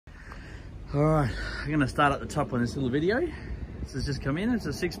All right, I'm gonna start at the top on this little video. This has just come in. It's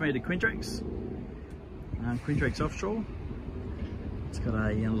a 6-meter Quintrex, Quintrex offshore. It's got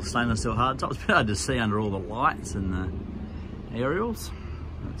a little stainless steel hardtop. It's a bit hard to see under all the lights and the aerials.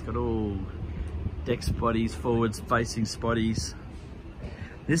 It's got all deck spotties, forwards facing spotties.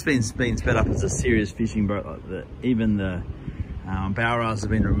 This has been sped up as a serious fishing boat. Like even the bow rails have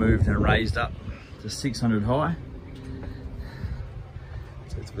been removed and raised up to 600 high.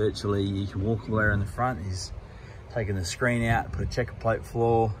 So it's virtually, you can walk all the way around the front. He's taken the screen out, put a checker plate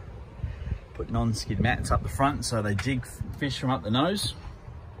floor, put non-skid mats up the front so they jig fish from up the nose.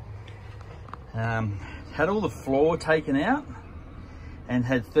 Had all the floor taken out and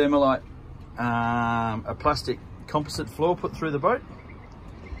had thermalite, a plastic composite floor put through the boat.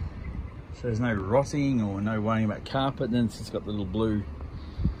 So there's no rotting or no worrying about carpet. Then it's got the little blue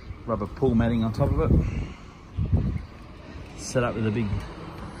rubber pool matting on top of it. Set up with a big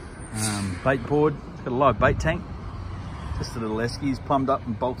bait board. It's got a live bait tank. Just the little eskies plumbed up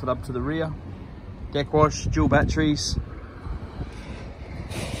and bolted up to the rear. Deck wash, dual batteries.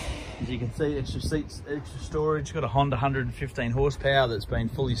 As you can see, extra seats, extra storage. Got a Honda 115 horsepower that's been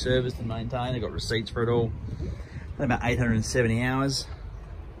fully serviced and maintained. I've got receipts for it all. About 870 hours.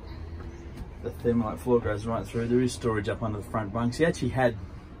 The thermite floor goes right through. There is storage up under the front bunks. He actually had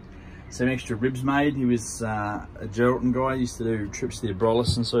some extra ribs made. He was a Geraldton guy. He used to do trips to the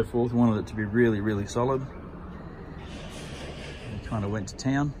Abrolhos and so forth. He wanted it to be really, really solid. He kind of went to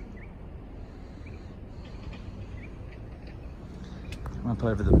town. Come up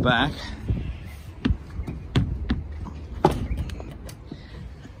over the back.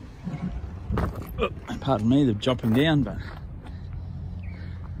 Oh, pardon me, they're jumping down, but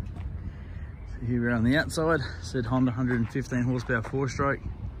so here we're on the outside. Said Honda 115 horsepower 4-stroke.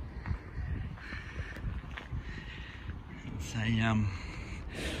 It's a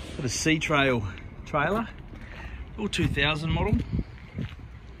got a Sea Trail trailer, all 2000 model.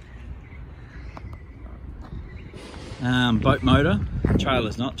 Boat motor.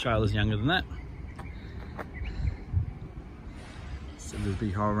 Trailer's not. Trailer's younger than that. So there's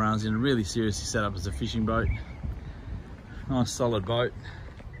big hole rails in. Really seriously set up as a fishing boat. Nice solid boat.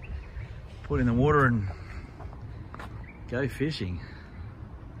 Put in the water and go fishing.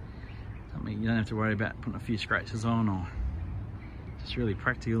 Something you don't have to worry about putting a few scratches on, or just really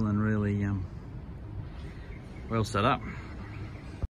practical and really well set up.